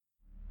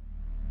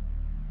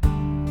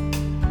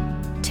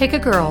Take a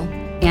girl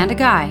and a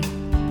guy,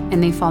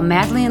 and they fall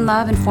madly in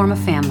love and form a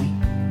family.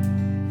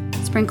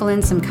 Sprinkle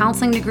in some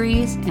counseling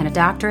degrees and a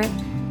doctorate,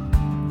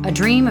 a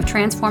dream of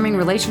transforming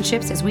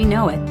relationships as we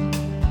know it.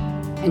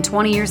 And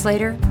 20 years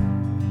later,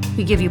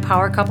 we give you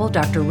power couple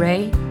Dr.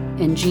 Ray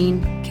and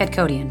Jean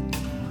Kadkodian.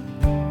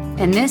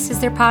 And this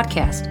is their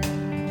podcast,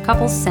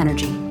 Couples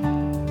Synergy.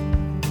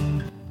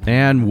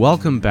 And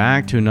welcome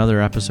back to another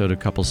episode of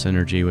Couple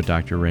Synergy with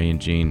Dr. Ray and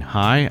Jean.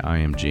 Hi, I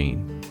am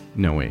Jean.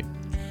 No, wait.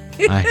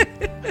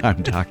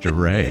 I'm Dr.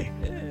 Ray.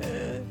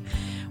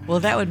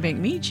 Well, that would make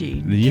me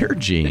Jean. You're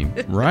Jean,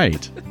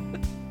 right.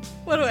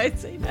 What do I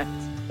say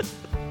next?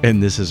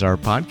 And this is our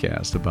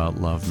podcast about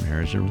love,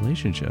 marriage, and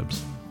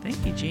relationships.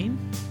 Thank you, Jean.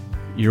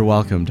 You're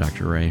welcome,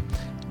 Dr. Ray.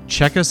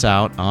 Check us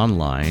out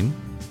online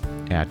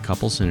at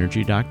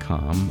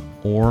couplesynergy.com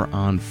or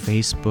on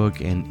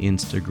Facebook and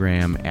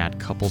Instagram at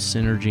Couple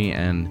Synergy.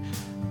 And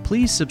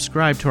please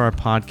subscribe to our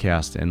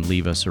podcast and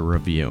leave us a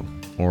review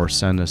or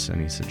send us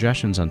any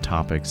suggestions on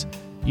topics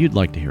you'd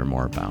like to hear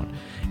more about.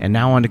 And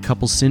now on to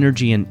Couple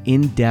Synergy, an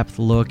in-depth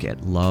look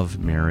at love,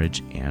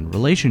 marriage, and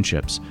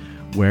relationships,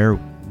 where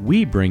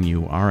we bring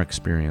you our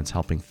experience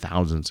helping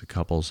thousands of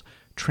couples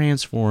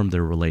transform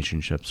their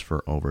relationships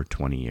for over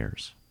 20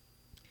 years.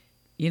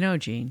 You know,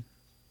 Jean,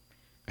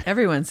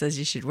 everyone says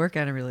you should work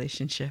on a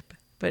relationship,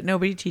 but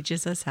nobody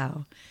teaches us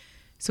how.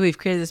 So we've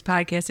created this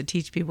podcast to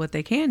teach people what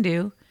they can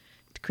do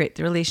to create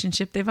the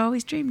relationship they've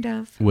always dreamed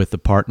of. With the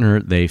partner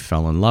they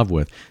fell in love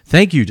with.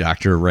 Thank you,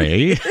 Dr.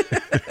 Ray.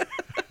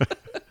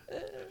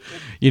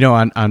 You know,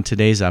 on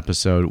today's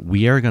episode,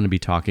 we are going to be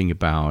talking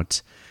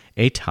about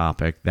a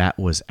topic that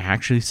was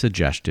actually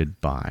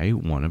suggested by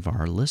one of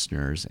our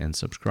listeners and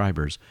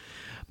subscribers.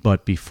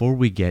 But before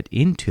we get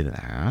into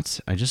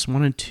that, I just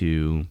wanted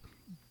to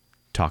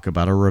talk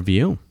about a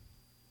review.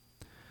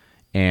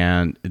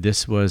 And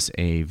this was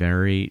a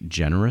very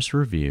generous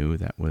review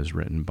that was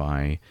written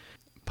by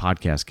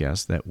podcast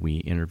guests that we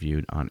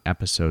interviewed on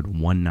episode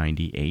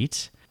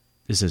 198.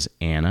 This is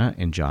Anna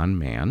and John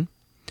Mann,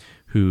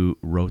 who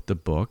wrote the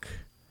book,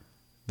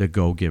 The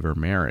Go-Giver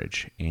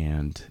Marriage.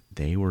 And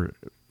they were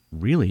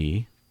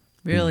really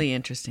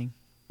interesting.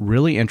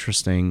 Really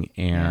interesting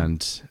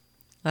and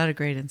a lot of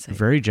great insight.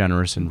 Very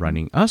generous in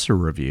writing us a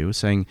review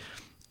saying,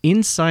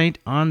 "Insight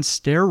on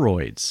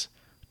steroids.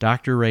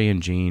 Dr. Ray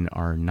and Jean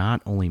are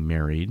not only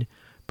married,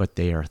 but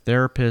they are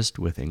therapists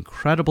with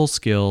incredible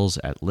skills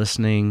at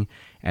listening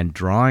and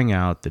drawing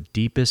out the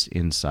deepest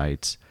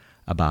insights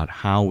about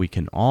how we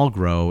can all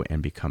grow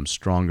and become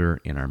stronger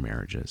in our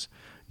marriages.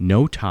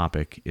 No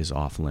topic is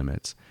off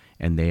limits,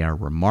 and they are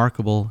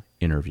remarkable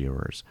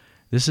interviewers.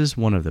 This is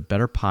one of the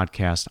better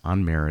podcasts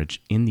on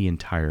marriage in the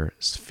entire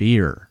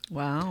sphere.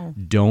 Wow.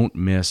 Don't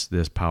miss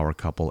this power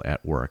couple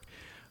at work."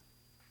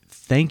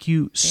 Thank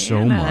you so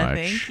Anna, much.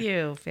 Thank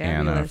you.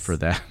 Fabulous.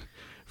 Anna,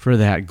 for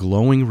that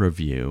glowing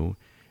review.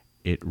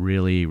 It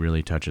really,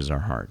 really touches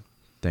our heart.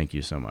 Thank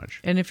you so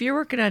much. And if you're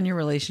working on your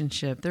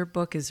relationship, their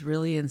book is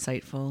really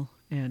insightful,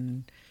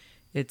 and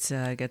it's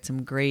got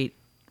some great,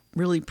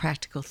 really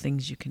practical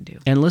things you can do.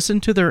 And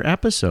listen to their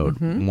episode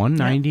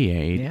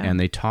 198, Yeah. and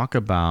they talk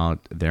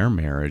about their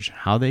marriage,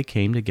 how they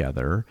came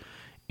together,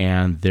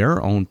 and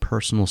their own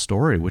personal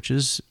story, which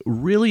is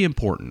really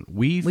important.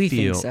 We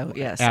feel, think so.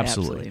 Yes,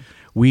 absolutely.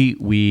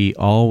 We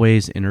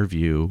always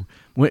interview,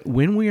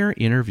 when we are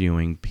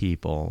interviewing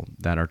people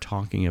that are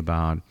talking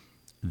about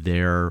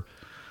their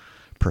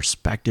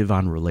perspective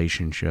on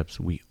relationships,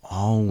 we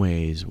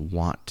always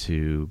want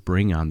to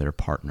bring on their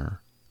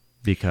partner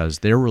because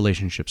their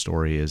relationship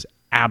story is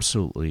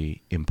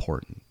absolutely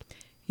important.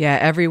 Yeah,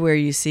 everywhere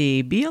you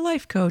see, be a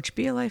life coach,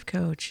 be a life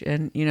coach.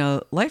 And, you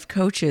know, life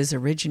coaches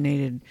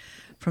originated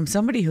from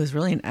somebody who's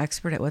really an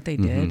expert at what they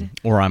did.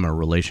 Or I'm a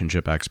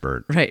relationship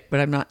expert. Right, but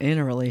I'm not in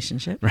a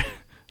relationship.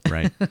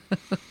 Right.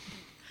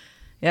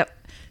 Yep.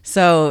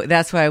 So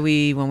that's why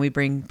when we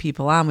bring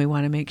people on, we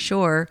want to make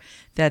sure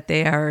that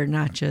they are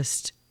not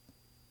just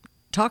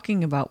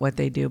talking about what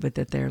they do, but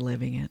that they're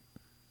living it.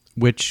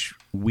 Which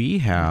we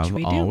have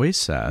do. always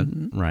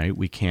said, right?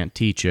 We can't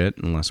teach it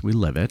unless we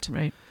live it.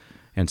 Right.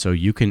 And so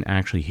you can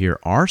actually hear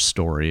our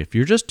story. If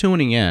you're just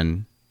tuning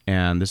in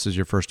and this is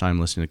your first time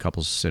listening to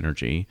Couples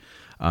Synergy,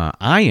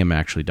 I am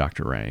actually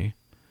Dr. Ray.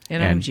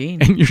 And I'm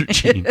Jean. And you're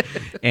Jean.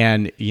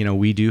 And, you know,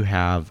 we do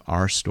have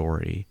our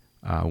story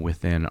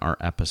within our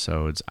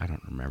episodes. I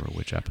don't remember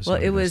which episode.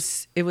 Well, it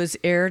was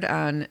aired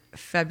on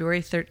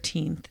February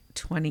 13th,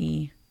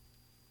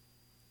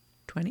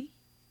 2020.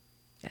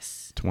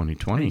 Yes.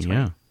 2020,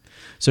 yeah.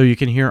 So you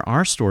can hear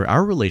our story,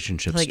 our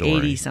relationship like story.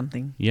 80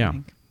 something. Yeah,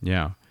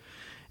 yeah.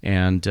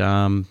 And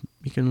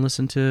you can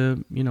listen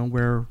to, you know,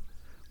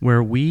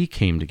 where we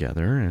came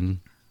together and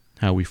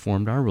how we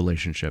formed our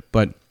relationship.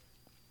 But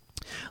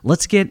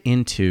let's get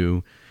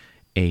into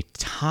a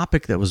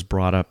topic that was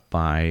brought up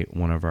by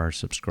one of our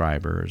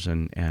subscribers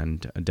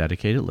and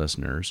dedicated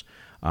listeners.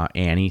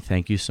 Annie,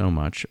 thank you so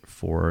much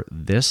for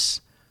this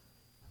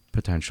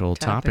potential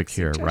topic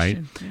here, right?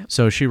 Yep.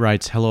 So she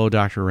writes, "Hello,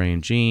 Dr. Ray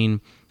and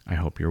Jean. I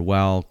hope you're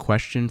well.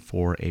 Question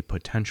for a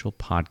potential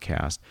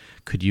podcast.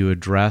 Could you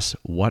address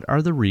what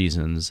are the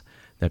reasons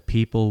that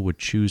people would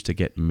choose to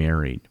get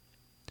married?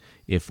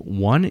 If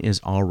one is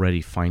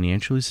already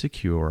financially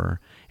secure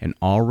and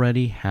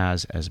already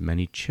has as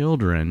many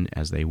children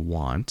as they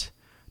want,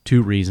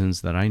 two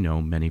reasons that I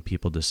know many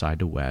people decide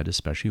to wed,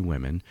 especially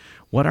women,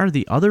 what are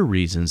the other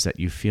reasons that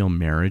you feel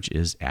marriage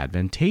is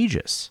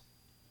advantageous?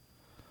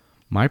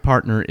 My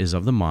partner is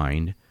of the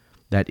mind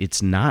that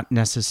it's not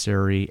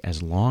necessary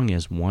as long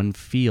as one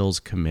feels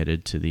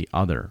committed to the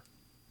other.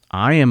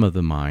 I am of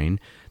the mind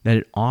that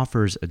it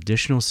offers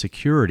additional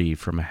security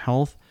from a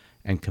health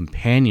and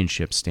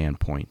companionship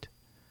standpoint.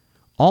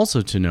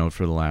 Also to note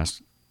for the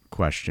last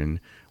question,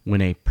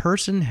 when a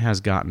person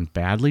has gotten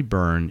badly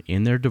burned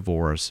in their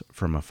divorce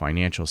from a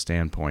financial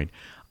standpoint,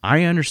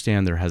 I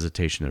understand their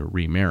hesitation to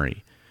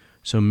remarry.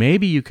 So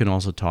maybe you can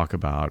also talk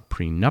about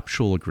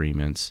prenuptial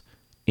agreements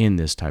in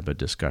this type of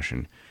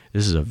discussion.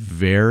 This is a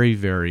very,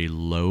 very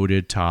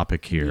loaded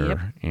topic here, Yep.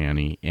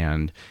 Annie,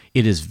 and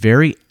it is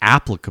very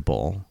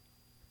applicable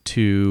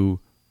to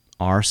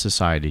our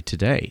society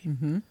today,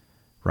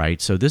 right?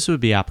 So this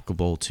would be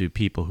applicable to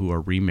people who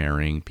are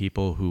remarrying,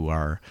 people who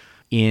are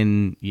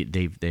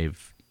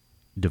they've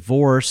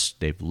divorced,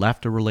 they've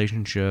left a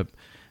relationship,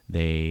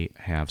 they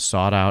have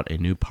sought out a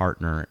new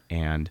partner,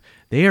 and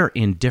they are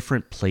in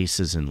different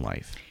places in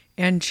life.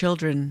 And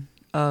children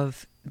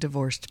of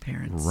divorced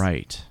parents.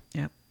 Right.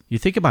 Yep. You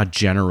think about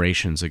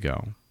generations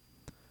ago,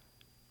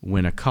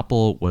 when a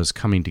couple was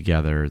coming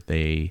together,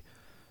 they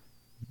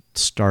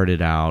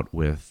started out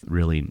with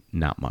really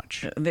not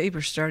much. They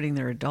were starting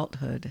their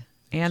adulthood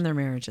and their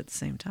marriage at the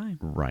same time.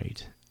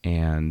 Right.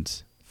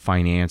 And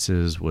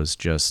finances was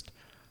just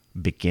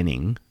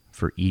beginning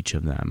for each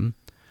of them.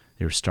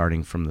 They were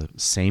starting from the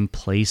same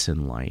place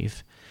in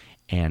life,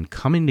 and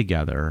coming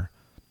together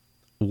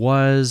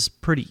was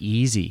pretty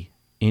easy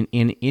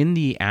in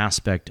the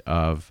aspect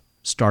of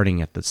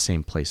starting at the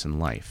same place in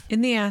life.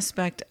 In the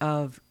aspect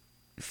of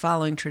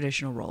following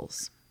traditional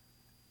roles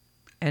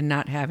and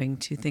not having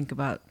to think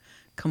about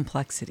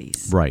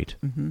complexities. Right.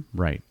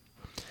 Right.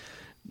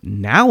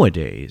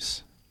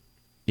 Nowadays,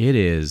 it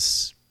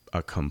is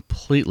a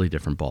completely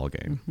different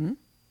ballgame,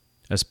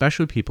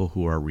 especially people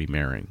who are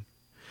remarrying.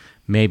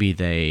 Maybe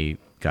they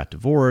got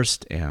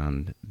divorced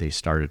and they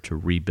started to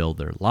rebuild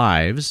their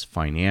lives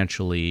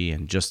financially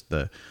and just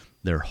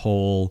their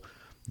whole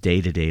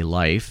day-to-day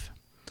life.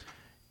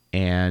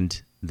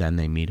 And then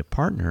they meet a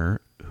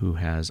partner who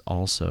has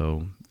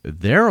also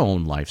their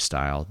own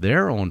lifestyle,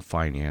 their own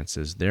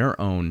finances, their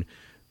own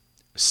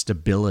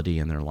stability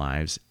in their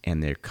lives,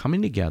 and they're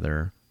coming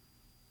together.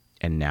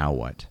 And now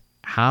what?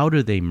 How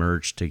do they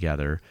merge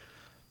together?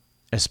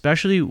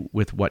 Especially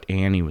with what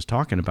Annie was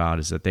talking about,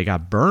 is that they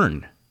got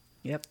burned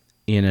Yep.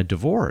 in a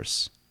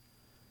divorce,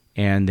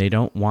 and they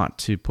don't want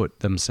to put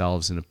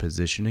themselves in a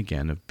position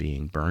again of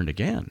being burned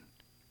again.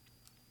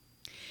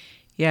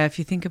 Yeah, if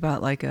you think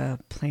about like a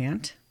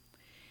plant,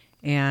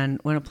 and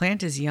when a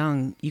plant is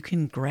young, you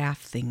can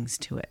graft things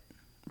to it,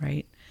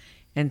 right?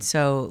 And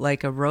so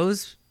like a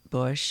rose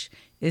bush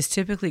is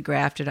typically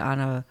grafted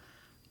on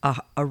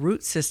a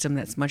root system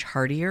that's much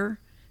hardier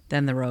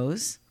than the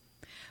rose.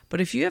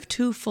 But if you have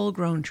two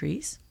full-grown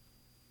trees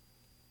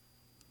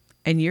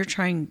and you're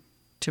trying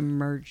to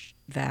merge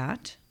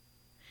that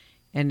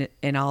and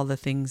all the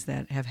things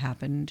that have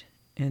happened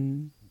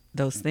in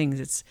those things,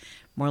 it's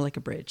more like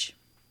a bridge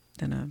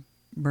than a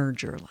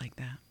merger like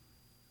that,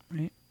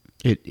 right?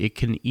 It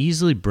can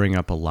easily bring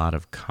up a lot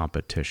of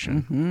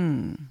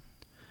competition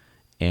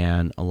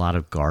and a lot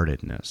of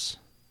guardedness.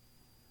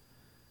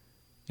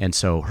 And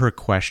so her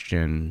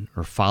question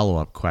or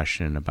follow-up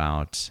question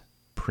about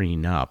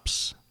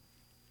prenups,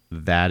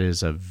 that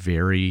is a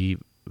very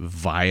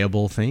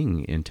viable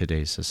thing in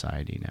today's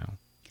society now.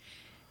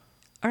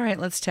 All right,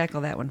 let's tackle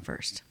that one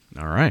first.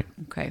 All right.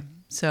 Okay,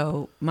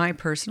 so my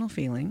personal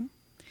feeling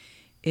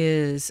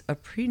is a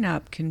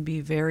prenup can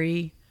be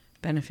very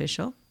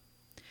beneficial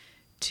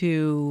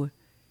to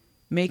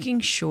making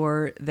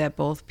sure that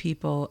both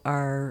people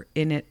are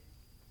in it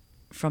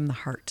from the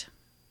heart.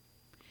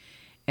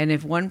 And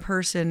if one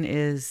person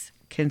is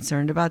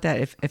concerned about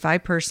that, if I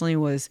personally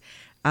was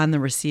on the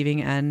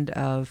receiving end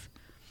of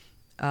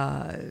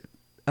a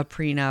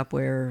prenup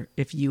where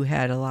if you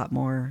had a lot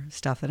more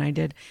stuff than I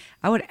did,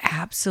 I would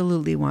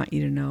absolutely want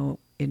you to know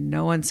in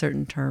no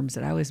uncertain terms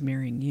that I was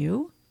marrying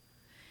you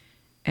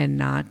and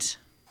not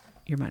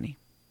your money.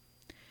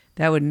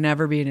 That would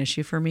never be an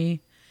issue for me.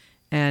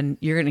 And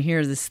you're going to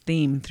hear this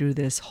theme through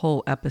this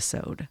whole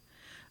episode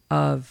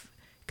of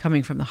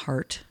coming from the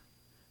heart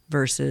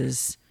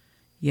versus,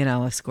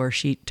 a score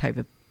sheet type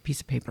of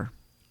piece of paper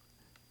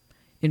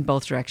in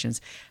both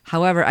directions.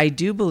 However, I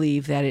do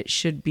believe that it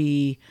should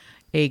be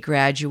a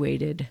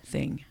graduated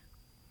thing.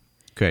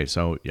 Okay,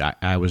 so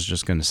I was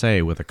just going to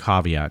say with a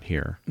caveat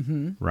here,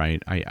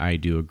 right? I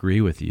do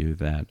agree with you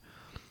that,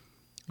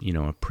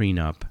 a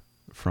prenup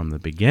from the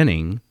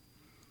beginning,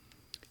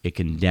 it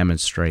can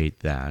demonstrate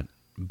that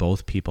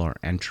both people are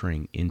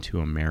entering into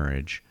a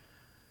marriage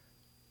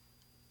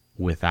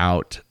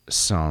without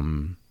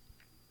some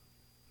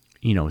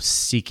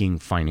seeking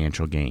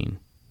financial gain,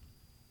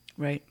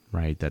 Right.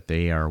 right? That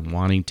they are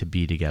wanting to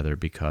be together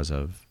because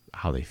of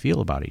how they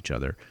feel about each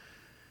other,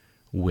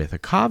 with a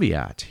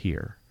caveat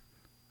here,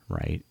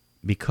 right?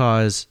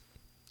 Because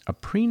a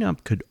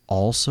prenup could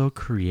also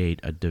create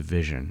a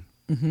division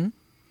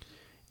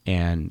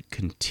and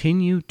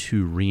continue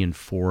to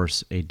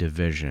reinforce a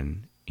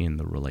division in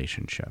the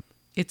relationship.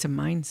 It's a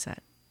mindset.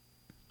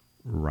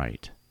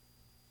 Right.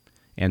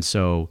 And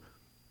so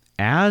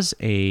as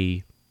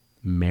a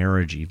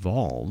marriage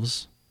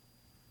evolves,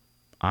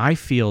 I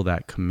feel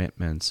that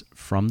commitments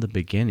from the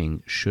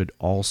beginning should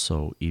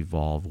also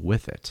evolve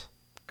with it.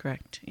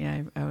 Correct.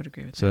 Yeah, I would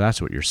agree with So that.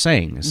 that's what you're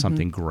saying is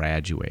something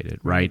graduated,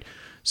 right?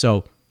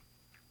 So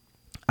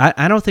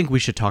I don't think we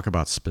should talk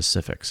about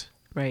specifics,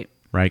 Right.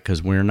 right?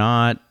 Because we're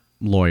not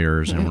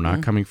lawyers and we're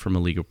not coming from a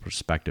legal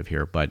perspective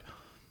here, but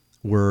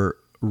we're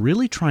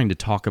really trying to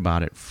talk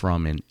about it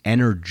from an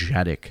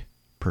energetic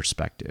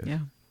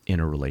perspective in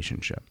a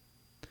relationship.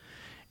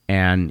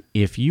 And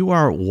if you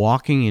are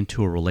walking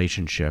into a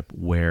relationship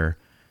where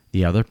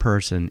the other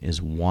person is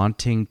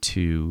wanting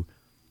to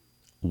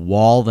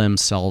wall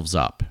themselves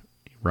up,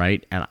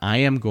 right? And I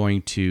am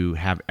going to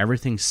have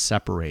everything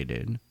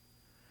separated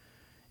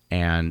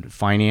and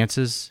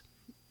finances,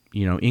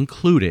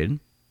 included.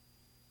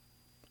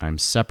 I'm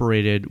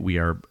separated.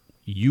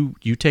 You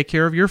take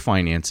care of your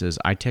finances,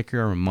 I take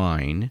care of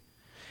mine,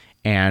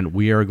 and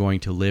we are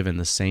going to live in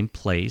the same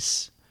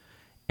place,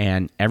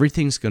 and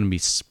everything's going to be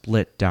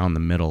split down the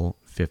middle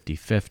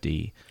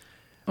 50-50.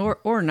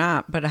 Or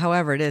not, but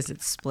however it is,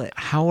 it's split.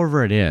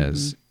 However it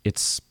is,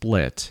 it's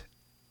split.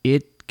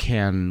 It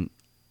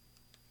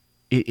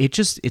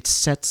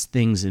sets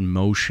things in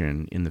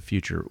motion in the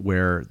future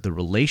where the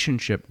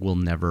relationship will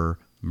never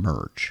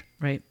merge.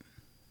 Right.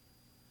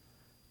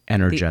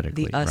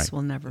 Energetically. The us right?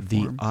 will never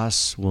form. The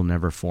us will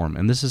never form.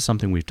 And this is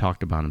something we've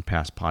talked about in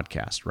past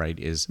podcasts, right?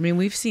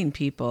 We've seen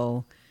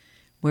people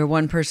where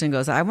one person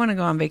goes, I want to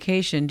go on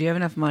vacation. Do you have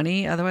enough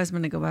money? Otherwise, I'm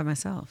going to go by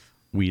myself.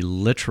 We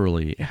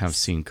literally have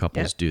seen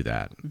couples do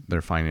that.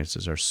 Their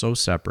finances are so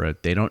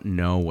separate. They don't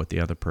know what the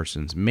other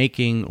person's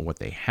making, or what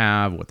they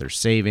have, what they're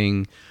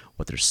saving,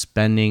 what they're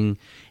spending.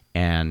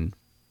 And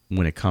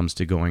when it comes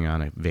to going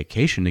on a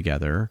vacation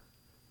together,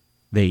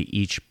 they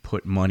each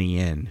put money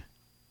in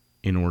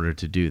order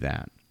to do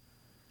that.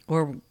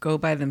 Or go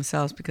by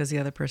themselves because the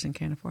other person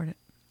can't afford it.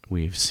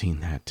 We've seen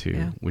that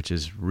too, which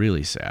is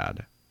really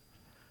sad.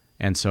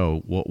 And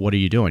so what are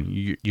you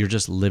doing? You're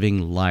just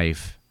living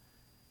life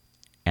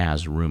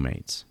as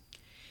roommates.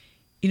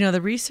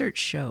 The research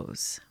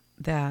shows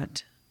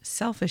that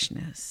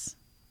selfishness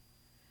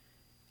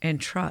and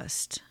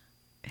trust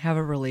have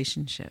a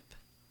relationship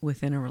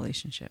within a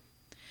relationship.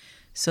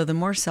 So the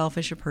more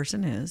selfish a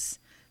person is,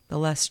 the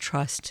less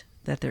trust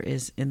that there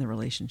is in the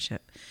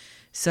relationship.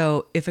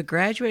 So if a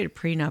graduated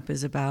prenup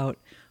is about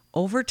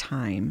over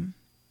time,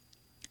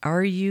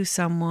 are you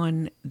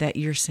someone that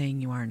you're saying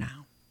you are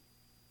now?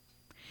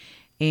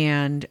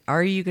 And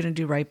are you going to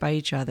do right by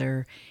each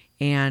other?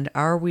 And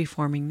are we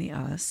forming the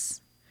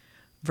us?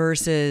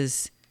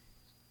 Versus,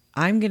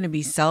 I'm going to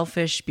be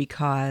selfish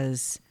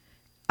because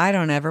I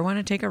don't ever want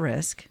to take a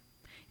risk.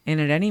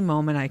 And at any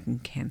moment, I can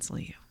cancel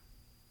you.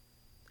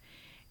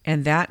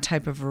 And that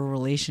type of a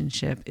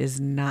relationship is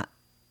not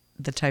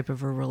the type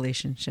of a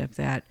relationship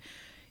that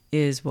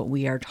is what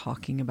we are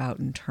talking about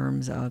in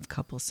terms of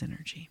couple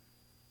synergy.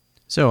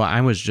 So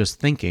I was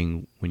just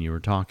thinking when you were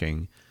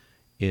talking,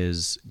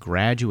 is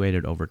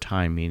graduated over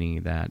time,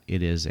 meaning that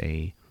it is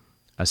a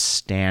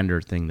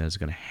standard thing that is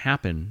going to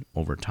happen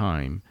over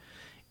time.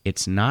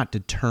 It's not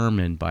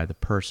determined by the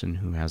person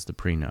who has the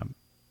prenup.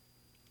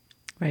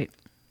 Right.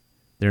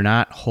 They're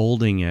not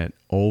holding it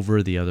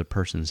over the other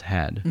person's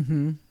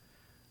head.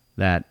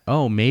 That,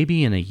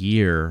 maybe in a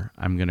year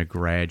I'm going to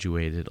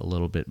graduate it a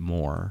little bit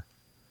more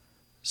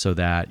so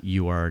that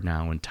you are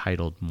now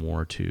entitled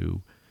more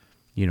to,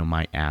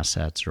 my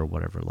assets or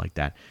whatever like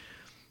that.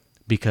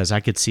 Because I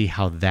could see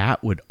how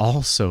that would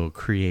also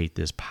create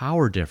this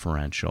power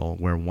differential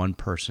where one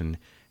person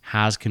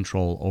has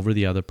control over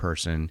the other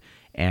person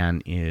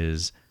and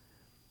is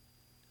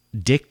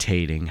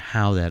dictating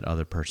how that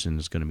other person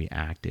is going to be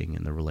acting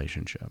in the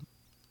relationship.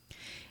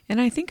 And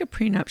I think a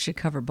prenup should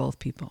cover both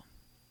people.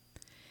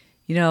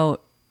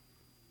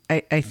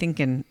 I think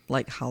in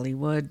like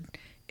Hollywood,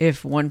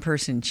 if one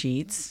person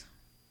cheats,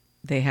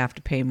 they have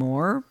to pay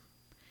more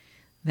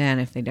than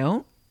if they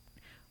don't.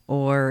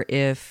 Or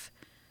if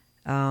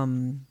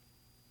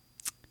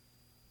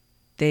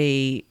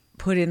they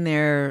put in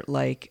there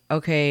like,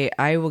 okay,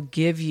 I will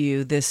give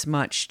you this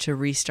much to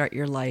restart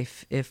your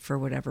life if for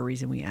whatever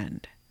reason we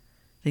end.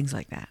 Things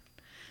like that.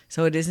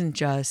 So it isn't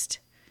just,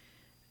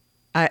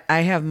 I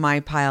have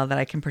my pile that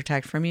I can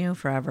protect from you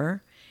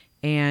forever,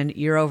 and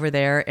you're over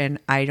there, and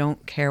I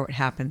don't care what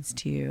happens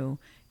to you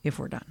if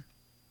we're done.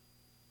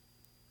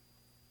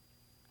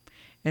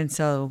 And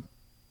so,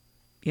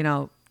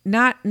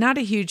 not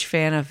a huge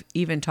fan of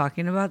even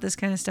talking about this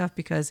kind of stuff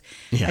because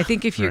I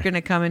think if you're going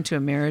to come into a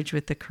marriage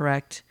with the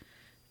correct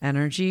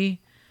energy,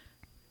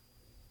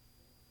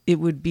 it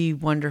would be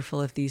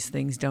wonderful if these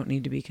things don't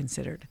need to be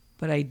considered.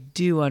 But I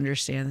do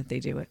understand that they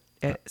do it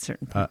at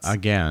certain points.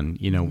 Again,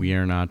 we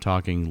are not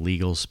talking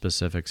legal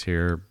specifics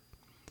here.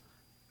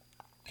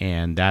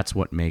 And that's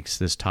what makes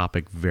this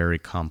topic very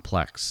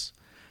complex,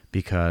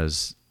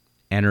 because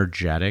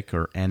energetic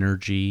or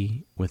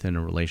energy within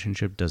a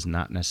relationship does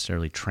not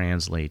necessarily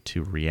translate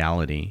to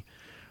reality,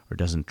 or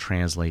doesn't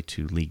translate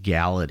to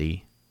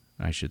legality,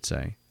 I should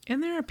say.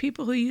 And there are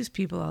people who use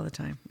people all the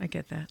time. I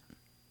get that.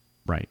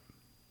 Right.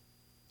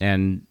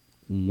 And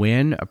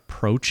when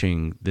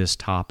approaching this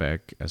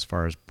topic, as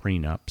far as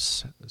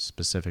prenups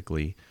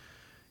specifically,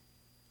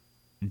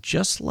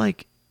 just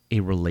like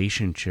a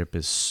relationship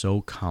is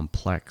so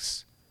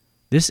complex,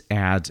 this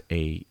adds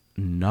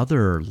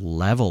another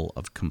level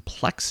of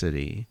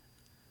complexity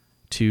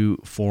to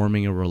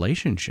forming a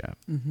relationship.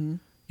 Mm-hmm.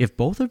 If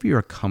both of you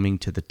are coming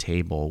to the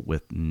table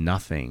with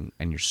nothing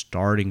and you're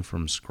starting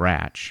from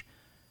scratch,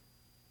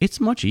 it's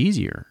much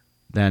easier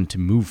than to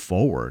move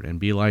forward and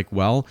be like,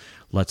 well,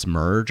 let's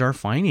merge our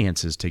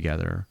finances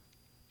together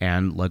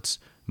and let's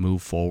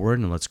move forward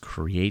and let's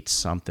create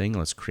something.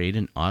 Let's create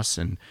an us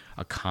and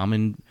a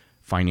common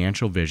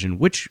financial vision,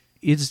 which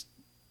is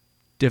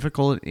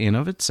difficult in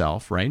of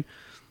itself, right?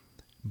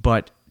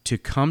 But to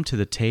come to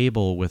the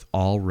table with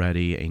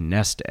already a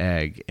nest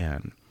egg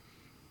and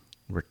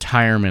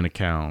retirement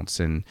accounts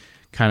and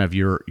kind of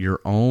your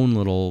own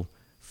little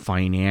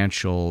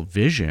financial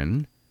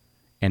vision,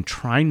 and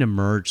trying to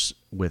merge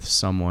with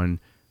someone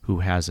who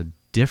has a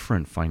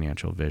different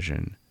financial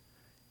vision,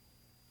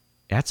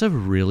 that's a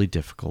really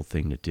difficult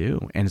thing to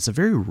do. And it's a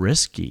very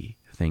risky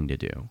thing to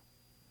do.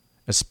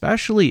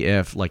 Especially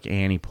if, like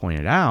Annie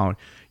pointed out,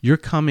 you're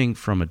coming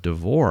from a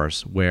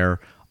divorce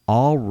where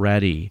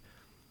already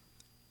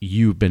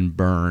you've been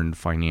burned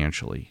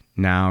financially.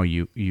 Now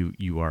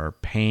you are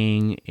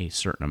paying a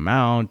certain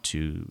amount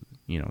to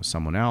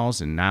someone else,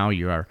 and now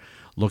you are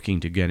looking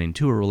to get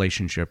into a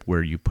relationship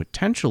where you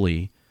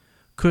potentially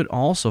could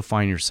also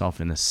find yourself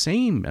in a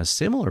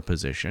similar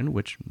position,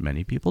 which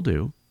many people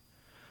do,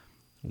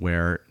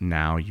 where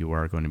now you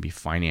are going to be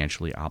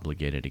financially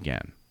obligated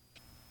again.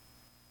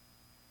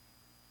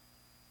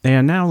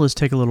 And now let's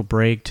take a little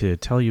break to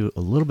tell you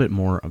a little bit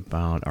more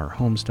about our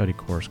home study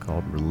course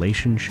called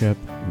Relationship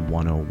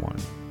 101.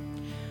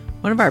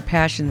 One of our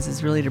passions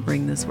is really to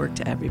bring this work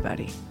to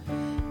everybody.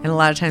 And a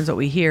lot of times what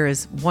we hear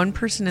is one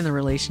person in the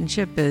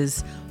relationship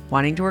is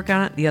wanting to work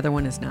on it, the other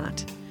one is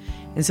not.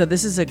 And so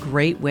this is a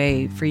great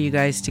way for you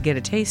guys to get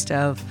a taste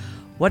of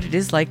what it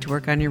is like to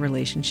work on your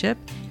relationship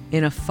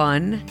in a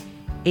fun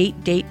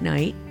 8-date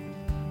night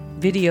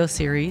video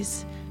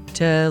series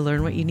to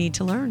learn what you need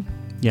to learn.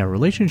 Yeah,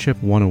 Relationship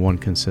 101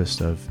 consists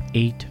of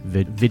 8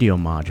 video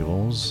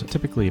modules,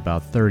 typically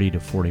about 30 to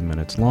 40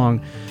 minutes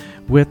long,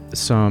 with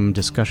some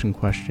discussion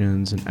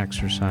questions and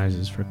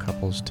exercises for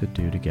couples to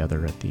do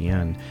together at the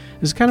end.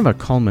 This is kind of a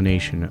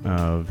culmination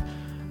of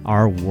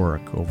our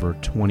work over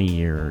 20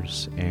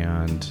 years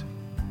and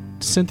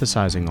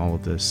synthesizing all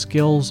of the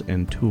skills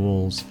and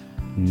tools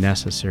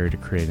necessary to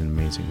create an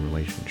amazing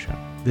relationship.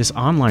 This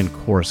online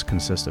course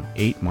consists of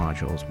 8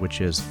 modules, which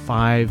is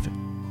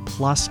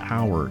 5+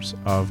 hours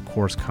of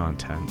course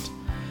content.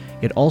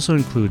 It also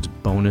includes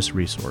bonus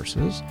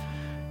resources,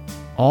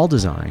 all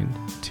designed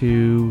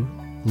to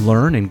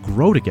learn and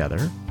grow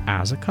together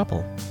as a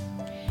couple.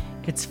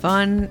 It's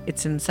fun,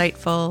 it's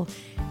insightful,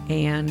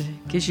 and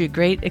gives you a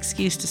great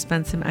excuse to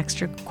spend some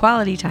extra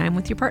quality time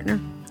with your partner.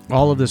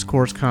 All of this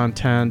course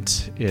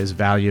content is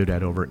valued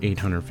at over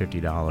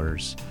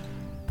 $850.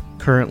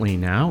 Currently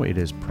now, it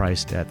is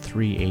priced at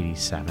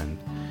 $387.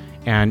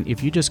 And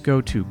if you just go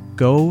to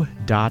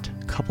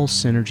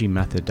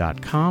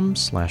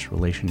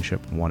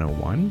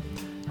go.couplesynergymethod.com/relationship101,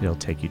 it'll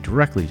take you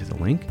directly to the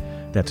link.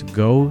 That's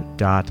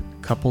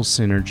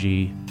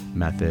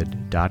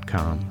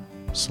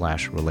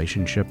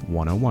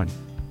go.couplesynergymethod.com/relationship101.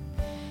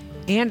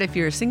 And if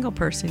you're a single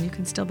person, you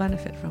can still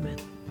benefit from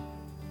it.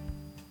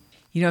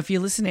 If you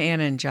listen to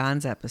Anna and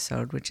John's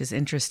episode, which is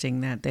interesting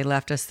that they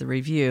left us the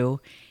review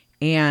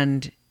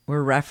and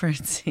we're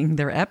referencing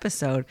their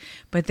episode,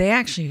 but they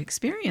actually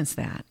experienced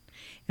that.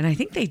 And I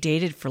think they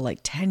dated for like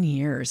 10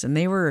 years and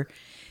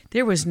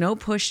there was no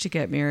push to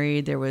get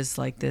married. There was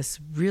like this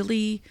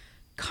really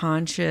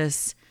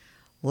conscious,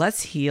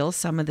 let's heal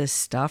some of this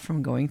stuff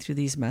from going through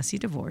these messy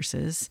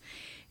divorces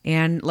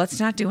and let's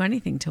not do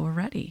anything till we're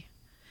ready.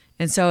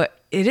 And so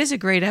it is a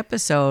great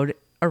episode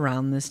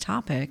around this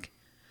topic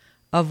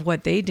of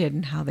what they did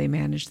and how they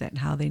managed that and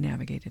how they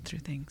navigated through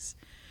things.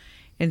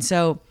 And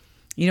so,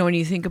 when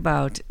you think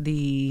about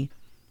the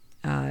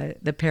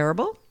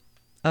parable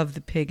of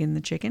the pig and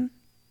the chicken,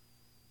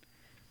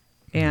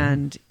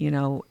 and,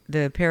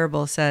 the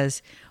parable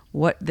says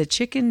what the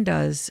chicken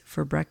does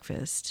for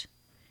breakfast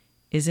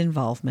is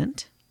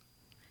involvement,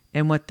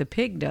 and what the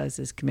pig does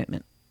is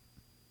commitment.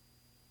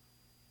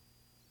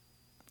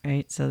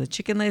 Right? So the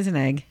chicken lays an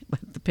egg,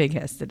 but the pig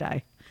has to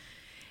die.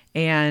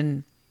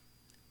 And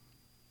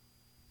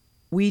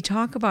we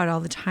talk about all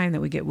the time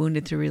that we get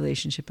wounded through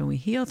relationship and we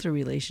heal through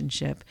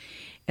relationship.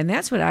 And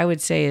that's what I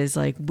would say is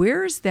like,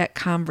 where's that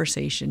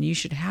conversation? You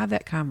should have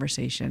that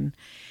conversation.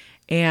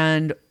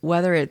 And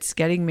whether it's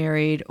getting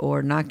married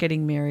or not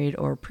getting married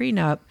or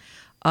prenup,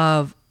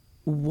 of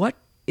what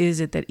is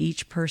it that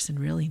each person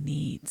really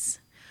needs?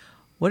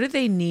 What do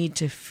they need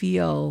to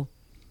feel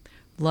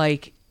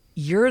like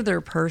you're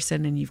their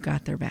person and you've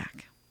got their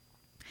back?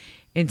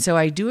 And so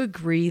I do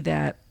agree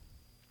that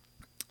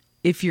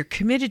if you're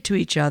committed to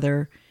each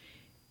other,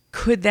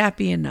 could that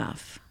be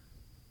enough?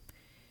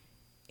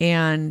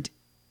 And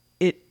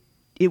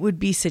it would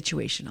be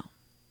situational.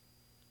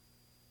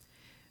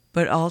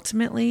 But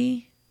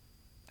ultimately,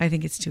 I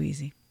think it's too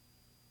easy.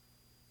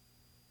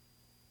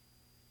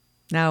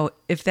 Now,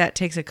 if that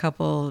takes a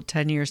couple,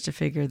 10 years to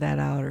figure that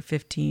out, or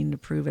 15 to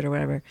prove it or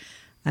whatever,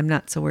 I'm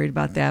not so worried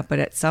about that. But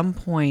at some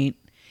point,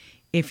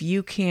 if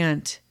you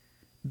can't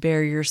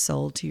bare your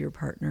soul to your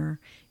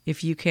partner,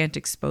 if you can't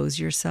expose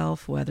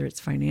yourself, whether it's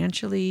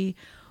financially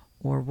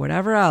or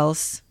whatever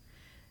else,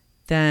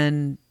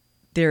 then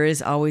there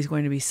is always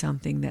going to be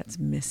something that's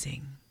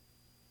missing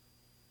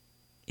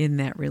in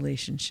that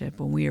relationship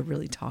when we are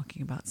really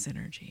talking about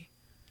synergy.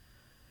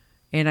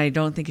 And I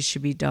don't think it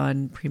should be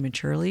done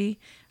prematurely.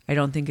 I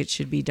don't think it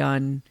should be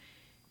done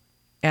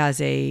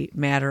as a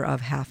matter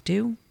of have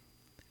to,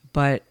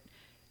 but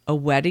a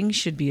wedding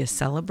should be a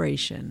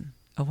celebration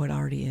of what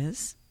already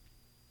is.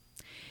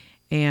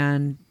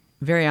 And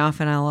very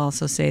often I'll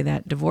also say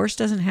that divorce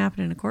doesn't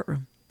happen in a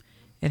courtroom.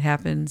 It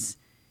happens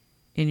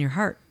in your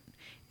heart.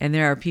 And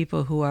there are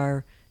people who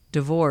are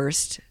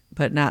divorced,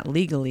 but not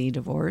legally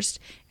divorced.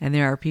 And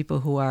there are people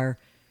who are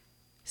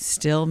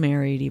still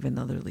married, even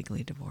though they're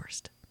legally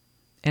divorced.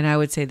 And I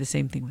would say the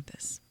same thing with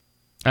this.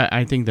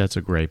 I think that's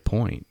a great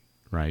point,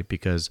 right?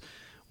 Because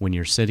when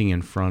you're sitting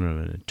in front of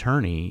an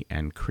attorney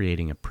and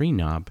creating a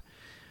prenup,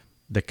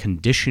 the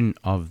condition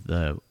of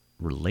the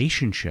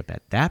relationship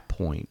at that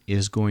point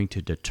is going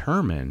to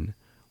determine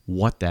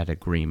what that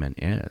agreement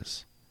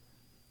is.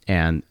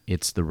 And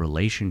it's the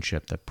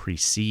relationship that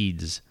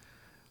precedes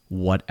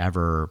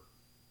whatever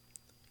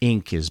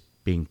ink is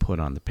being put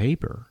on the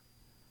paper.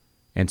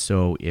 And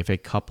so if a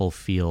couple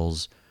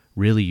feels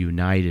really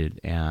united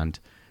and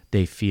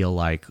they feel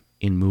like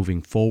in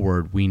moving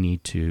forward, we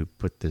need to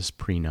put this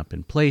prenup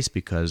in place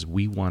because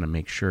we want to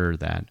make sure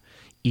that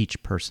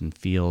each person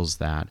feels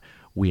that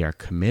we are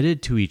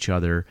committed to each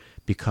other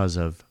because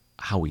of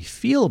how we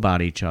feel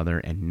about each other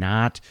and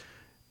not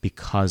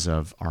because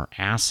of our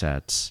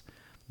assets,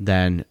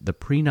 then the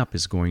prenup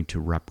is going to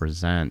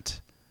represent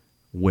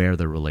where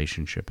the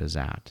relationship is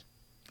at.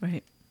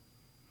 Right.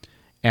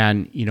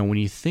 And, you know, when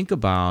you think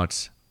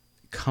about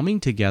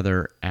coming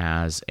together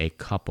as a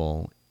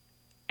couple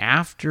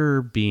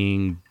after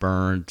being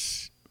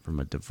burnt from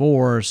a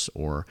divorce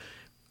or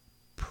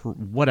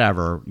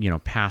whatever, you know,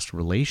 past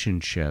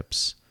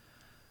relationships,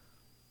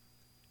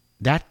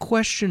 that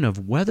question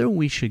of whether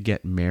we should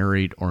get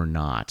married or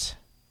not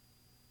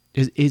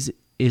is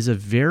a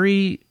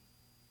very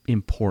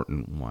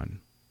important one,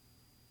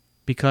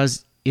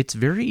 because it's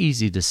very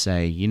easy to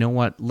say, you know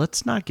what,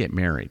 let's not get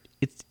married.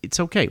 It's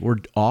okay. We're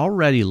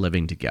already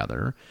living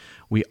together.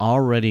 We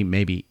already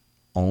maybe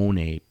own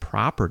a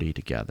property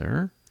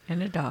together.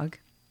 And a dog.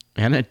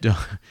 And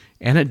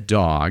a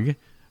dog,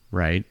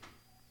 right?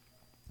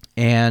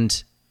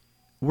 And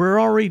we're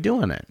already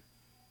doing it.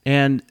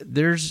 And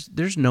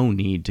there's no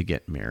need to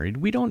get married.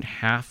 We don't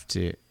have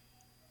to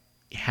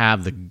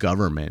have the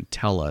government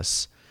tell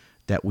us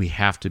that we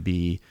have to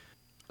be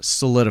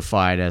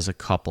solidified as a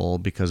couple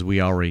because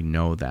we already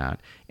know that.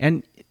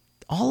 And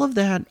all of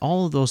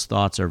those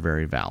thoughts are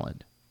very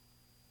valid.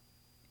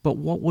 But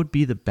what would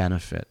be the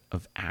benefit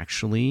of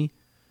actually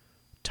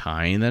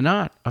tying the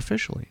knot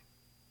officially?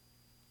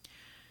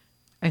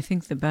 I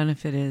think the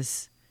benefit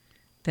is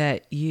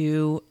that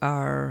you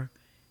are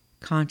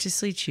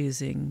consciously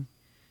choosing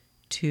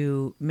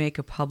to make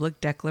a public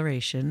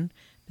declaration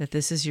that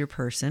this is your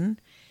person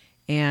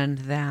and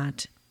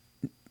that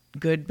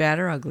good, bad,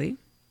 or ugly,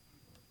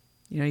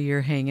 you know,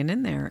 you're hanging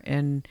in there.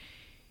 And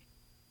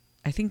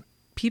I think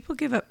people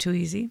give up too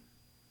easy.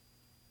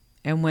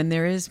 And when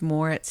there is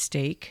more at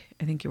stake,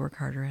 I think you work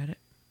harder at it.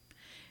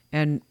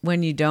 And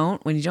when you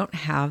don't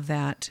have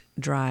that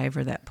drive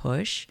or that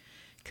push,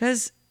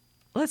 because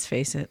let's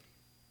face it,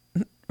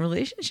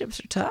 relationships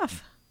are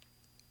tough.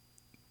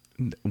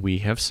 We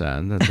have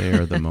said that they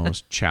are the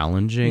most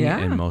challenging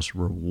and most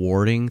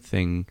rewarding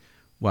thing.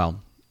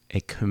 Well,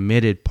 a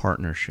committed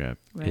partnership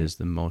is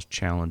the most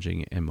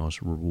challenging and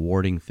most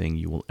rewarding thing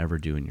you will ever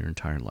do in your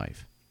entire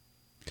life.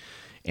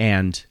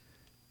 And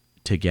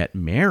to get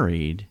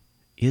married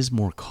is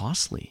more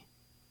costly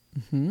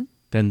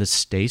than to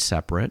stay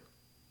separate.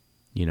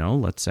 You know,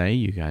 let's say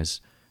you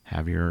guys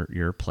have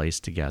your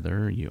place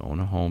together, you own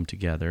a home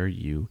together,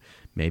 you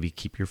maybe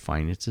keep your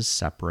finances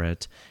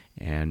separate,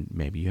 and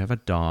maybe you have a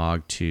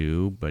dog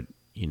too, but,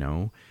 you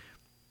know,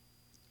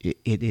 it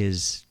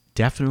is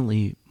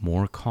definitely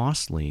more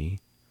costly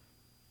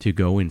to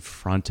go in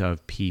front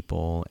of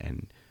people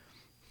and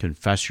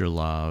confess your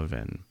love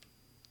and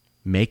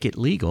make it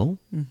legal.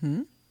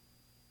 Mm-hmm.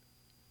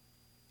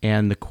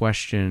 And the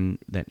question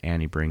that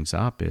Annie brings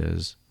up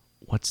is,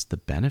 what's the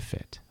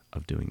benefit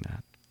of doing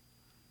that?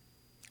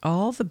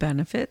 All the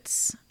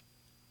benefits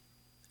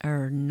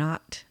are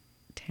not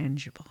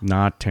tangible.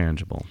 Not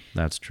tangible.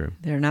 That's true.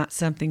 They're not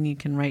something you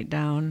can write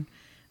down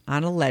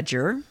on a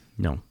ledger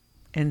No.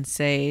 and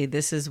say,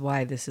 this is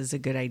why this is a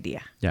good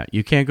idea. Yeah,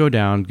 you can't go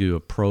down, do a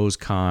pros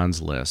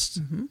cons list,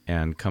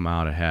 and come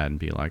out ahead and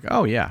be like,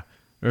 oh, yeah,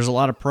 there's a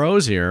lot of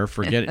pros here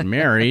for getting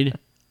married.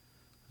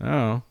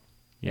 Oh,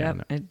 yeah. Yep,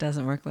 No. it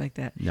doesn't work like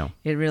that. No.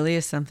 It really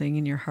is something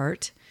in your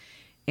heart.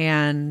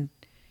 And,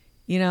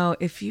 you know,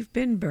 if you've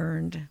been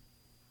burned,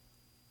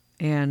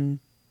 and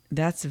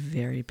that's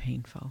very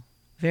painful,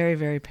 very,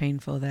 very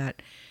painful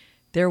that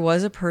there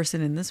was a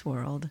person in this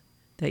world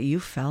that you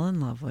fell in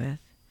love with,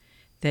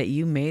 that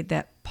you made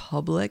that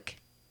public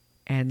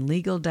and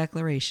legal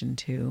declaration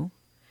to,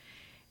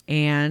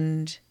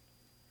 and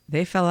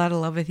they fell out of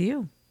love with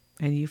you,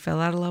 and you fell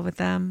out of love with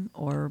them,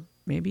 or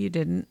maybe you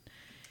didn't.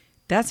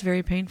 That's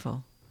very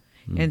painful.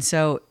 And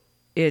so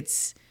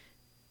it's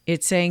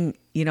saying,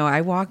 you know,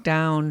 I walked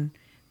down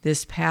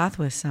this path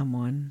with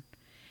someone,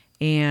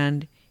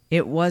 and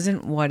it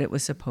wasn't what it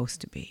was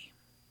supposed to be.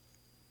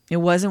 It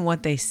wasn't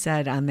what they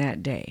said on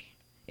that day.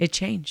 It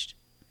changed,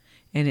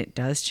 and it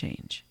does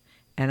change.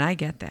 And I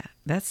get that.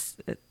 That's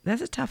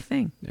a tough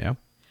thing. Yeah.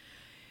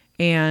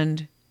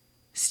 And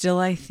still,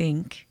 I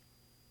think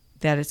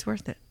that it's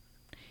worth it.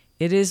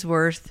 It is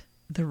worth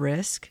the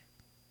risk.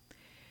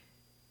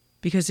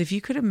 Because if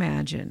you could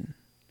imagine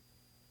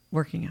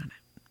working on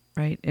it,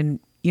 right? And,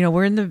 you know,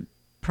 we're in the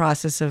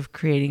process of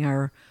creating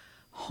our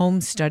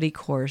home study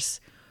course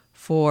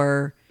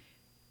for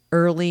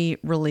early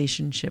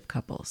relationship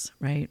couples,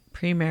 right?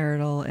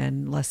 Premarital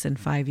and less than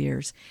 5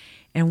 years.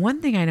 And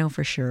one thing I know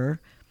for sure,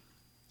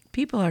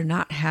 people are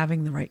not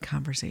having the right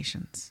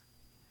conversations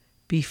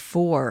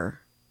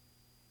before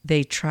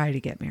they try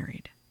to get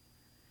married.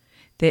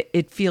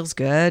 It feels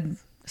good,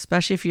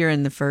 especially if you're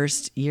in the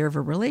first year of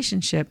a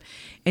relationship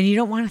and you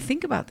don't want to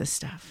think about this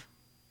stuff.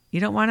 You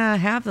don't want to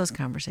have those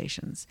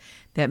conversations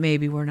that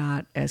maybe we're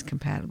not as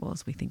compatible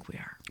as we think we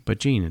are.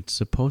 But, Gene, it's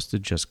supposed to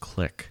just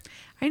click.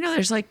 I know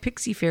there's like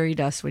pixie fairy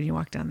dust when you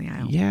walk down the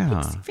aisle.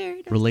 Yeah. Pixie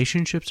fairy dust.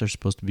 Relationships are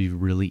supposed to be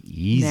really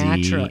easy.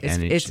 Natural.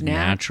 And it's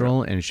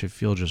natural, and it should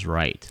feel just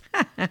right.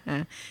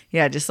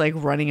 Yeah, just like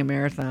running a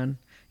marathon.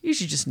 You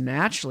should just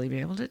naturally be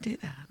able to do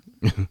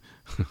that.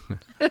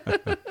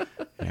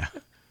 Yeah.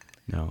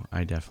 No,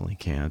 I definitely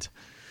can't.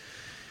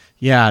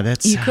 Yeah,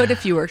 that's... You could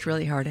if you worked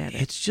really hard at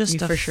it. It's just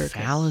you a for sure could.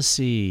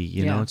 fallacy.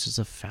 You know, Yeah. it's just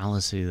a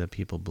fallacy that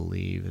people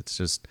believe. It's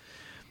just,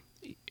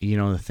 you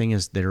know, the thing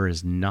is, there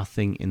is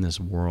nothing in this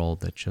world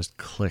that just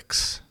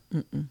clicks.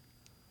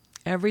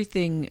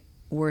 Everything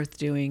worth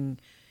doing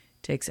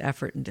takes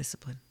effort and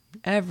discipline.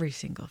 Every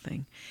single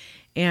thing.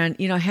 And,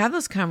 you know, have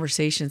those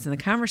conversations, and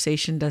the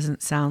conversation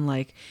doesn't sound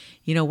like,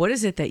 you know, what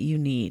is it that you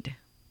need,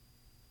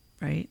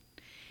 right?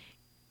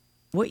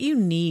 What you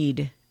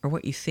need, or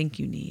what you think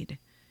you need,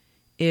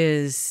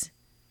 is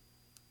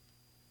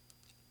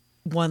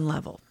one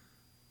level.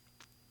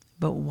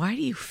 But why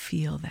do you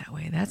feel that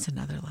way? That's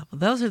another level.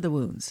 Those are the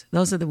wounds.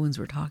 Those are the wounds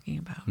we're talking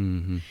about.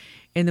 Mm-hmm.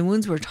 And the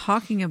wounds we're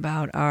talking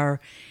about are,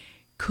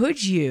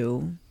 could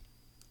you,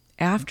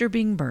 after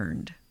being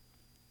burned,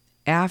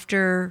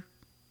 after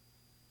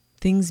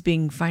things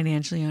being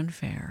financially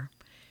unfair,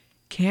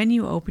 can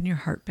you open your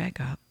heart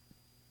back up?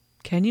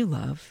 Can you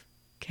love?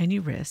 Can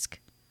you risk?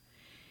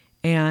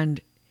 And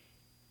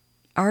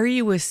are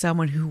you with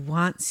someone who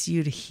wants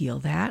you to heal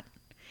that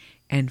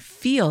and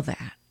feel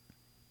that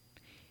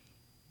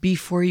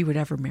before you would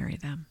ever marry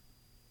them?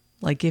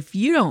 Like, if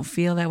you don't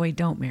feel that way,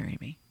 don't marry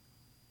me.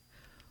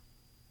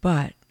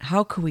 But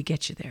how could we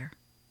get you there?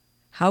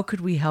 How could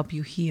we help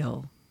you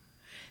heal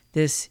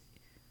this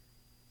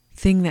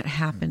thing that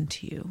happened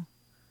to you,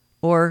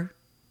 or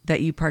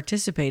that you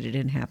participated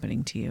in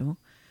happening to you?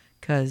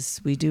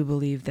 Because we do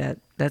believe that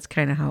that's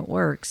kind of how it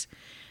works.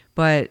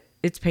 But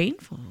it's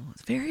painful.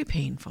 It's very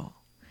painful.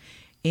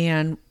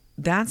 And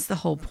that's the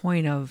whole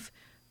point of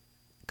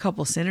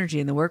Couple Synergy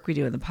and the work we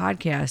do in the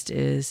podcast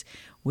is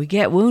we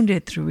get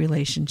wounded through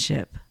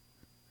relationship,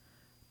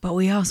 but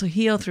we also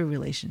heal through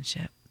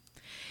relationship.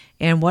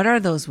 And what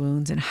are those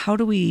wounds, and how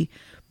do we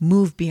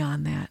move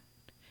beyond that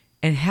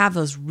and have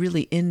those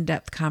really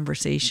in-depth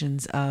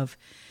conversations of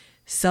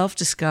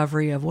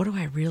self-discovery of what do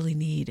I really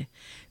need?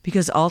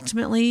 Because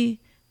ultimately,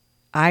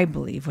 I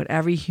believe what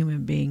every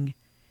human being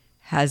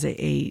has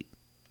a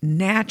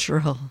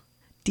natural,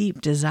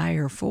 deep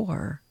desire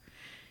for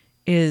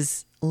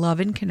is love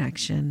and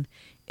connection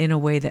in a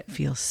way that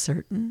feels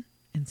certain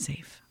and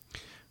safe.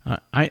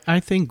 I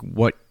think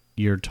what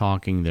you're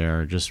talking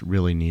there just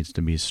really needs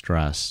to be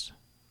stressed,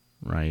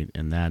 right?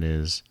 And that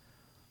is,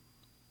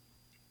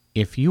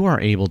 if you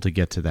are able to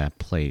get to that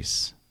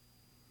place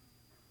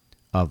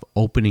of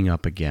opening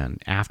up again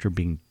after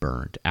being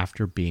burned,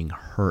 after being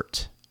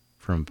hurt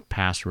from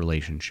past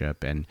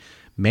relationship, and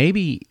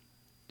maybe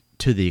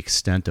to the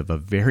extent of a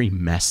very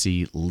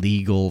messy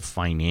legal,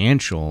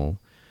 financial,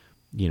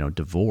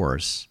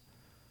 divorce,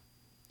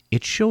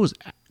 it shows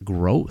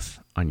growth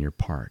on your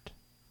part.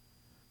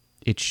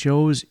 It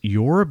shows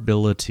your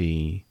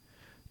ability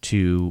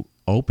to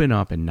open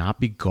up and not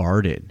be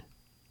guarded,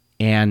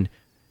 and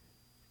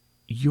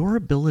your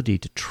ability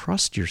to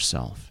trust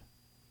yourself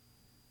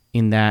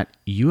in that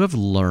you have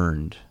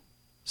learned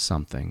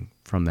something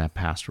from that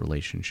past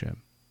relationship.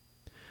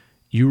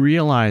 You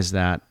realize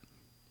that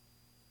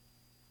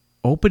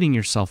opening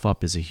yourself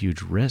up is a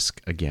huge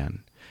risk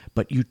again,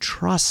 but you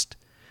trust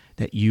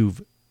that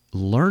you've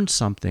learned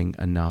something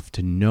enough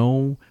to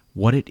know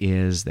what it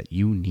is that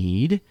you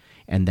need,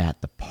 and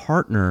that the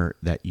partner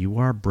that you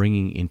are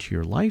bringing into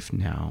your life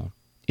now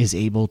is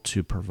able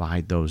to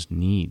provide those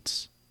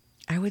needs.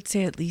 I would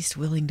say at least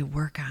willing to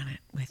work on it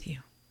with you.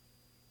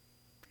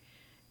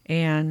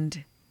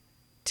 And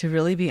to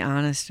really be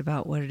honest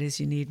about what it is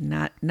you need,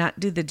 not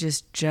do the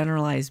just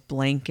generalized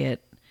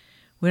blanket,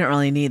 we don't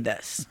really need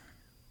this.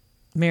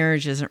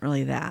 Marriage isn't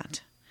really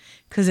that.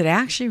 Because it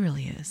actually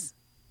really is.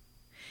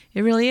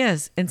 It really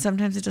is. And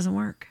sometimes it doesn't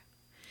work.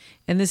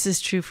 And this is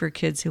true for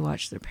kids who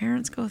watch their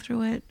parents go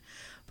through it.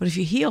 But if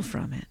you heal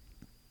from it,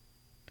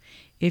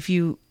 if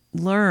you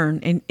learn,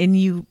 and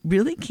you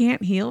really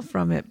can't heal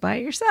from it by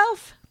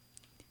yourself,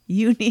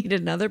 you need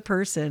another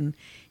person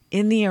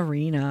in the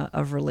arena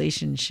of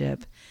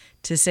relationship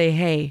to say,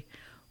 hey,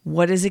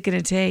 what is it going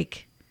to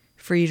take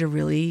for you to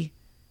really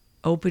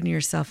open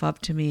yourself up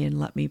to me and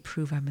let me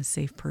prove I'm a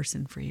safe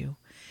person for you?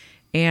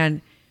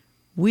 And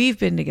we've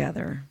been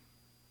together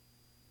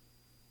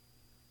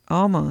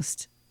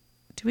almost,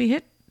 do we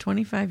hit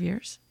 25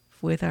 years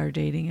with our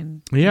dating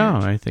and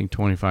marriage? I think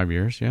 25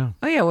 years, yeah.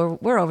 Oh yeah,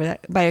 we're over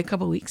that by a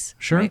couple weeks.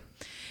 Sure. Right?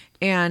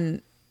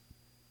 And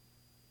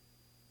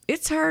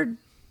it's hard.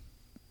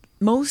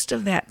 Most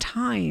of that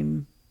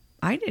time,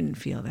 I didn't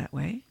feel that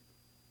way.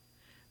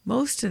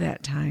 Most of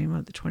that time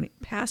of the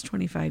past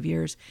 25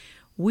 years,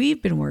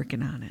 we've been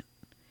working on it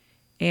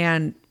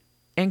and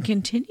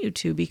continue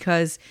to,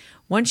 because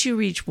once you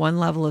reach one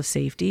level of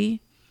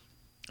safety,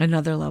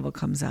 another level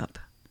comes up,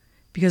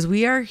 because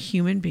we are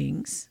human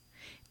beings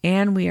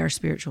and we are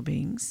spiritual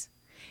beings,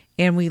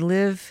 and we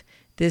live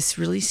this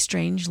really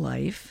strange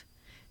life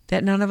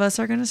that none of us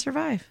are going to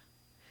survive.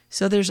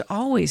 So there's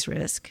always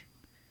risk.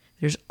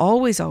 There's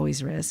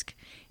always risk.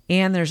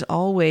 And there's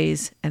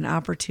always an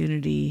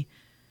opportunity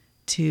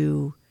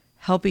to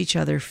help each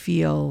other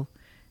feel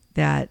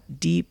that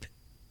deep,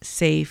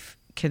 safe,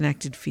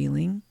 connected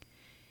feeling,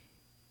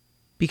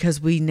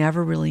 because we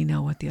never really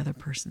know what the other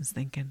person's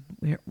thinking.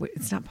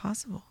 It's not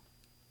possible.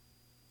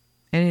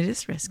 And it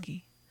is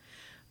risky,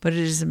 but it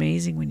is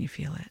amazing when you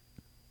feel it.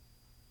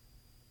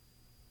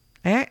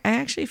 I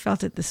actually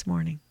felt it this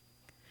morning.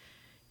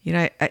 You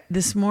know,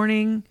 this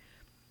morning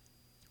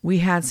we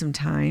had some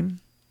time.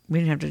 We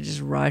didn't have to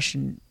just rush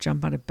and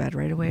jump out of bed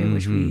right away,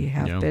 which we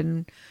have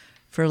been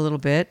for a little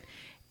bit.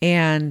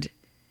 And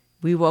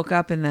we woke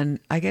up, and then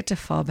I get to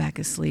fall back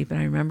asleep. And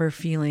I remember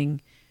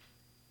feeling,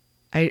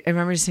 I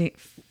remember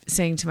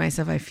saying to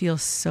myself, I feel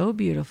so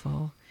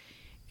beautiful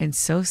and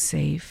so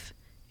safe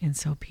and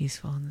so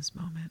peaceful in this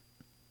moment.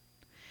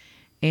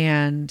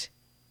 And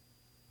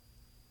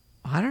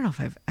I don't know if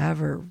I've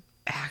ever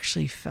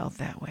actually felt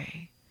that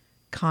way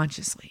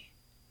consciously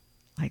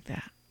like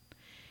that.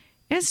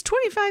 And it's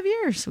 25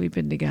 years we've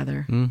been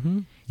together. Mm-hmm.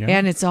 Yeah.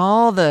 And it's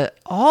all the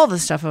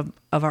stuff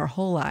of our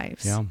whole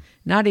lives. Yeah.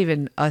 Not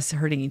even us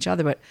hurting each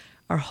other, but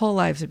our whole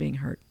lives are being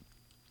hurt.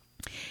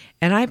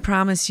 And I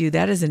promise you,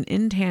 that is an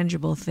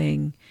intangible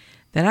thing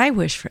that I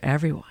wish for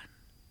everyone.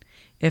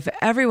 If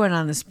everyone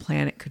on this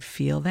planet could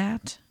feel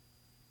that,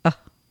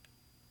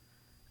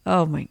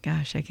 oh my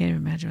gosh, I can't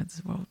even imagine what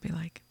this world would be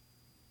like.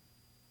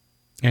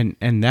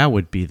 And that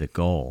would be the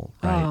goal,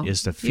 right? Oh,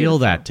 is to feel beautiful.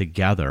 that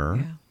together,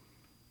 Yeah.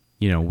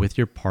 you know, with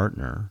your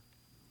partner.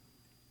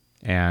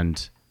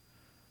 And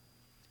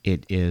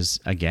it is,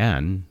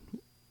 again,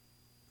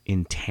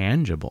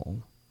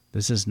 intangible.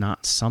 This is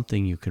not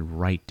something you could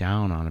write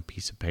down on a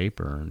piece of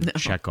paper and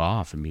check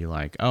off and be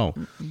like, oh,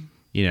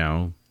 you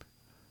know,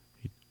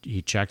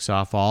 he checks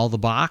off all the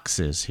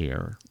boxes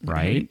here,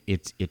 right?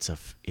 It's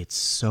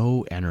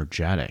so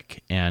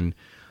energetic. And,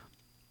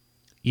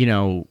 you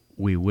know,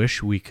 we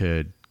wish we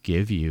could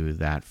give you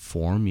that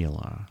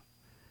formula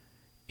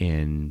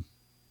in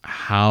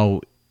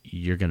how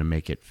you're going to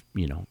make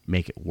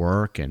it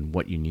work and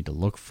what you need to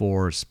look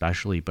for,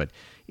 especially, but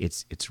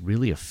it's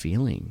really a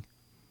feeling.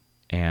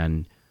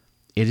 And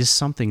it is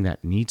something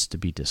that needs to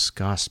be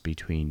discussed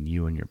between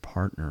you and your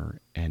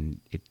partner. And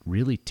it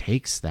really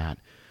takes that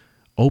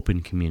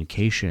open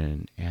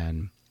communication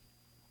and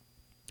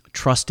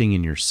trusting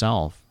in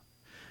yourself,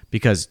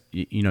 because,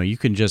 you know, you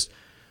can just,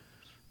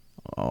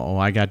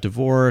 I got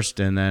divorced,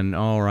 and then,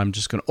 I'm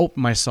just going to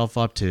open myself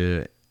up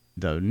to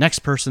the next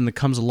person that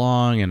comes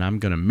along and I'm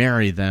going to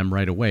marry them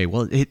right away.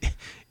 Well,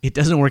 it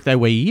doesn't work that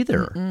way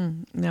either.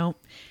 No.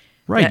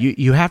 Right. Yeah.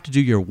 You have to do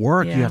your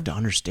work. Yeah. You have to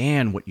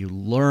understand what you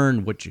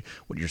learned, what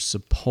you're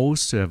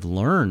supposed to have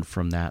learned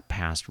from that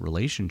past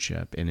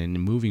relationship. And in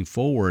moving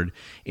forward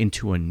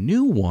into a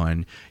new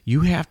one,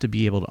 you have to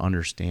be able to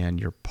understand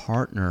your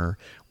partner,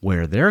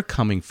 where they're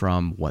coming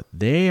from, what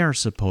they are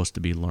supposed to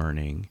be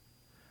learning,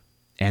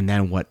 and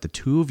then what the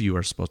two of you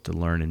are supposed to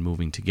learn in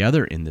moving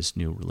together in this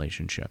new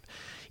relationship.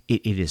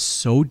 It is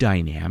so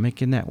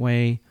dynamic in that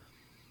way.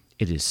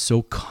 It is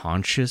so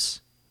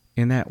conscious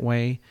in that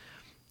way.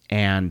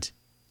 And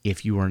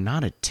if you are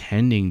not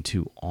attending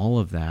to all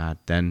of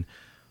that, then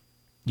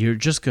you're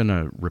just going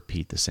to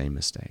repeat the same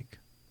mistake.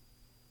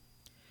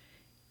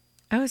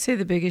 I would say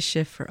the biggest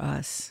shift for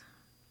us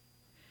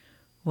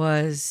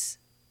was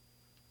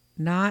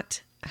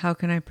not how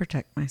can I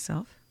protect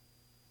myself,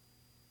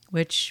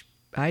 which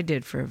I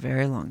did for a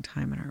very long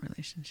time in our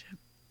relationship,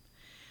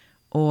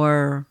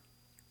 or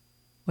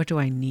what do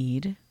I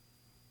need?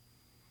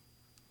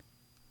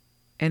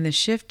 And the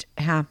shift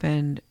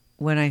happened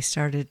when I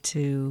started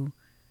to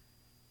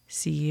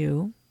see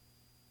you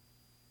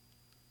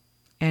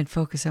and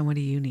focus on what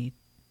do you need?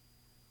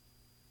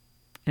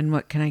 And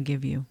what can I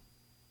give you?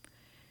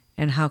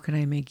 And how can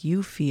I make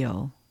you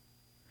feel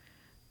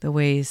the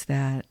ways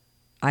that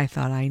I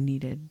thought I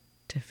needed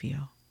to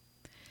feel?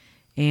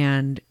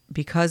 And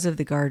because of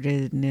the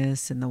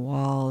guardedness and the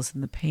walls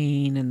and the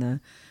pain and the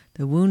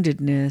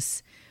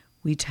woundedness,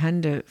 we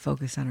tend to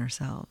focus on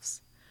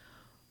ourselves.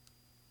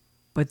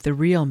 But the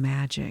real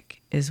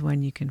magic is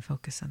when you can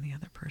focus on the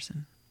other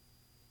person.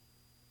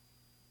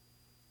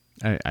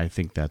 I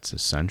think that's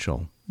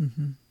essential.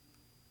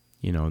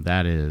 Mm-hmm.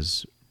 That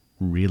is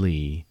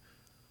really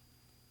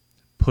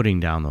putting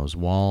down those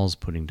walls,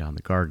 putting down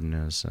the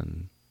guardedness,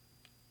 and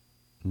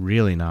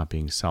really not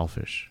being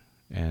selfish,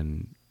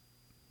 and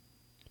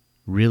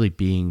really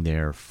being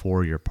there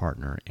for your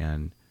partner.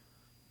 And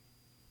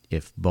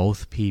if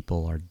both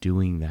people are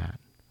doing that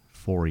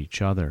for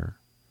each other,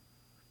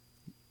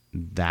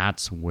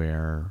 that's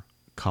where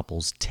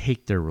couples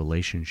take their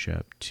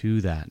relationship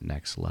to that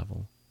next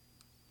level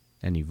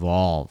and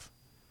evolve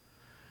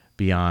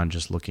beyond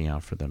just looking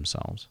out for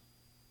themselves.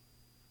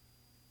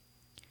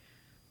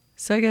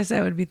 So I guess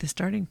that would be the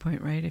starting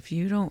point, right? If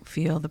you don't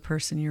feel the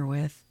person you're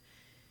with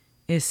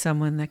is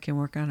someone that can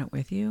work on it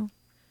with you,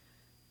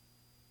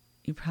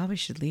 you probably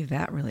should leave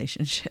that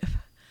relationship.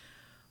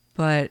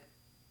 But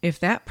if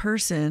that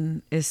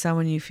person is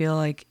someone you feel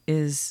like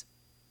is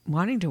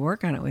wanting to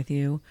work on it with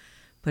you,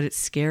 but it's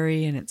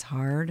scary and it's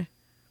hard,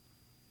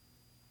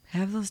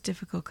 have those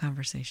difficult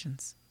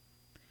conversations.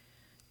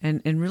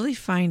 And really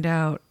find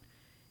out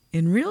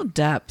in real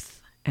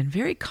depth and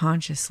very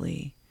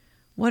consciously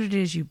what it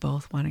is you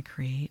both want to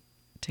create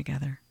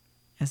together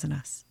as an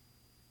us.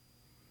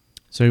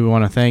 So we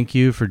want to thank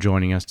you for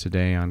joining us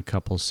today on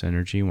Couples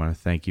Synergy. We want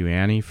to thank you,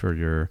 Annie, for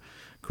your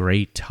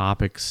great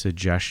topic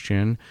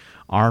suggestion.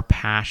 Our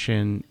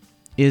passion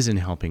is in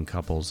helping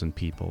couples and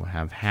people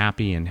have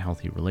happy and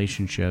healthy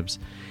relationships.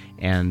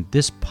 And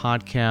this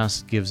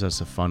podcast gives us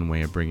a fun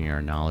way of bringing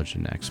our knowledge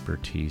and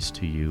expertise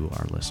to you,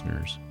 our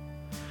listeners.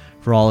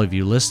 For all of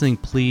you listening,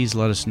 please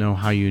let us know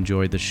how you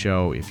enjoyed the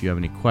show. If you have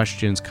any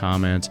questions,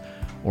 comments,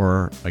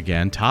 or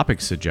again, topic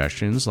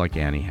suggestions like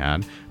Annie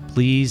had,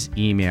 please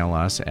email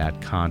us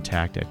at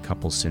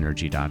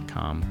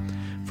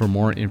contact@couplesynergy.com. For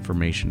more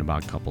information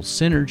about Couples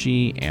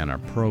Synergy and our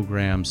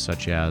programs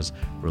such as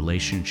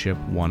Relationship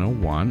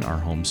 101, our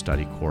home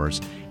study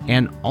course,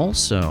 and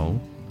also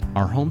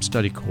our home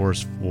study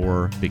course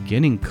for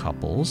beginning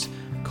couples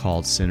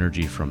called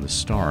Synergy from the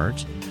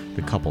Start,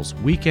 the Couples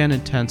Weekend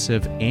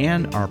Intensive,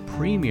 and our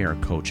premier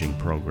coaching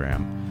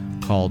program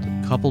called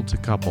Couple to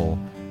Couple,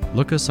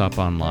 look us up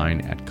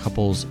online at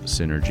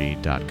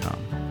couplessynergy.com.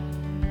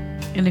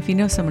 And if you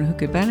know someone who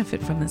could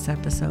benefit from this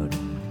episode,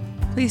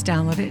 please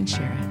download it and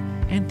share it.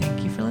 And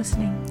thank you for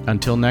listening.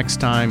 Until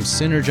next time,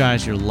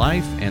 synergize your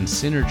life and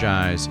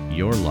synergize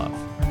your love.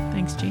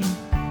 Thanks, Jean.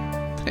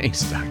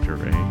 Thanks, Dr.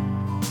 Ray.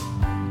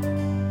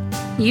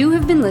 You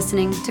have been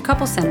listening to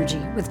Couple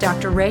Synergy with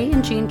Dr. Ray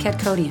and Jean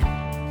Ketkodian.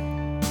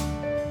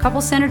 Couple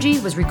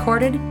Synergy was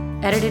recorded,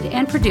 edited,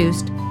 and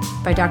produced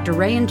by Dr.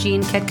 Ray and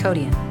Jean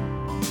Ketkodian.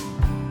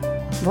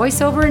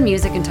 Voiceover and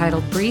music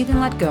entitled Breathe and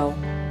Let Go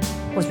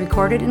was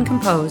recorded and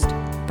composed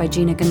by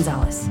Gina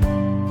Gonzalez.